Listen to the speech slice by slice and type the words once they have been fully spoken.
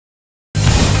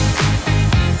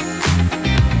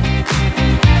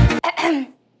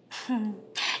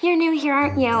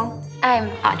aren't you?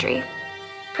 I'm Audrey.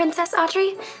 Princess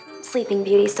Audrey, Sleeping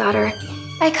Beauty's daughter.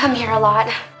 I come here a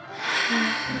lot.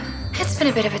 It's been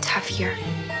a bit of a tough year.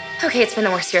 Okay, it's been the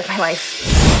worst year of my life.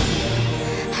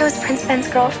 I was Prince Ben's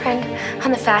girlfriend on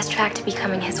the fast track to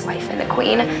becoming his wife and the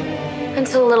queen,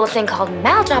 until a little thing called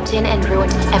Mal dropped in and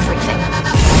ruined everything.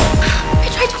 I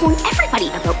tried to warn everybody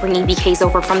about bringing BKs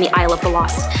over from the Isle of the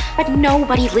Lost, but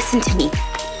nobody listened to me.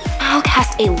 Mal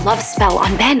cast a love spell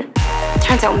on Ben.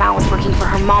 Turns out Mal was working for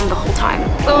her mom the whole time.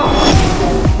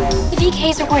 Ugh. The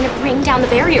BKs are going to bring down the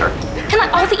barrier and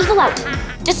let all the evil out.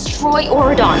 Destroy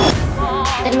Auradon.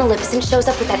 Then Maleficent shows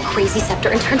up with that crazy scepter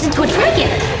and turns into a dragon.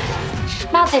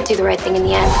 Mal did do the right thing in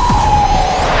the end.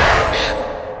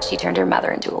 She turned her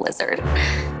mother into a lizard.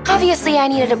 Obviously, I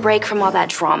needed a break from all that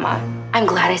drama. I'm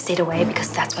glad I stayed away because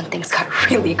that's when things got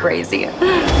really crazy.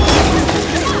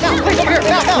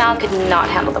 Mal could not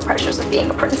handle the pressures of being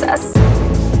a princess.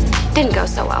 Didn't go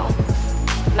so well.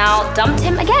 Mal dumped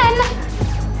him again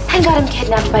and got him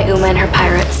kidnapped by Uma and her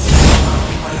pirates.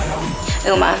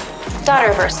 Uma,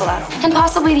 daughter of Ursula, and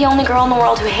possibly the only girl in the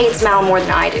world who hates Mal more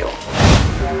than I do.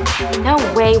 No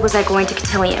way was I going to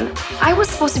cotillion. I was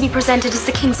supposed to be presented as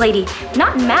the king's lady,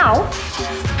 not Mal.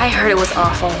 I heard it was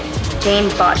awful. Jane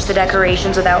botched the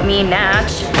decorations without me,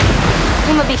 Natch.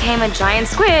 Uma became a giant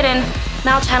squid, and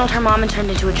Mal channeled her mom and turned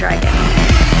into a dragon.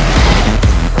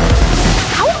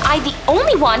 How am I the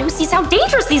only one who sees how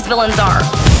dangerous these villains are?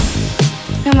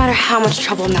 No matter how much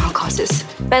trouble Mal causes,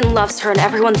 Ben loves her and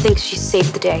everyone thinks she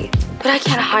saved the day. But I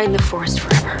can't hide in the forest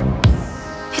forever.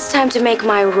 It's time to make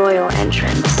my royal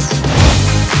entrance.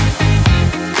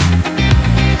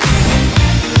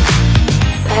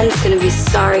 Ben's gonna be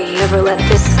sorry he ever let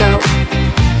this go.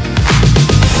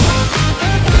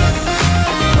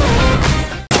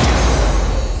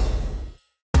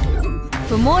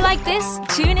 For more like this,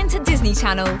 tune into Disney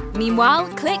Channel. Meanwhile,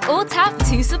 click or tap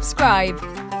to subscribe.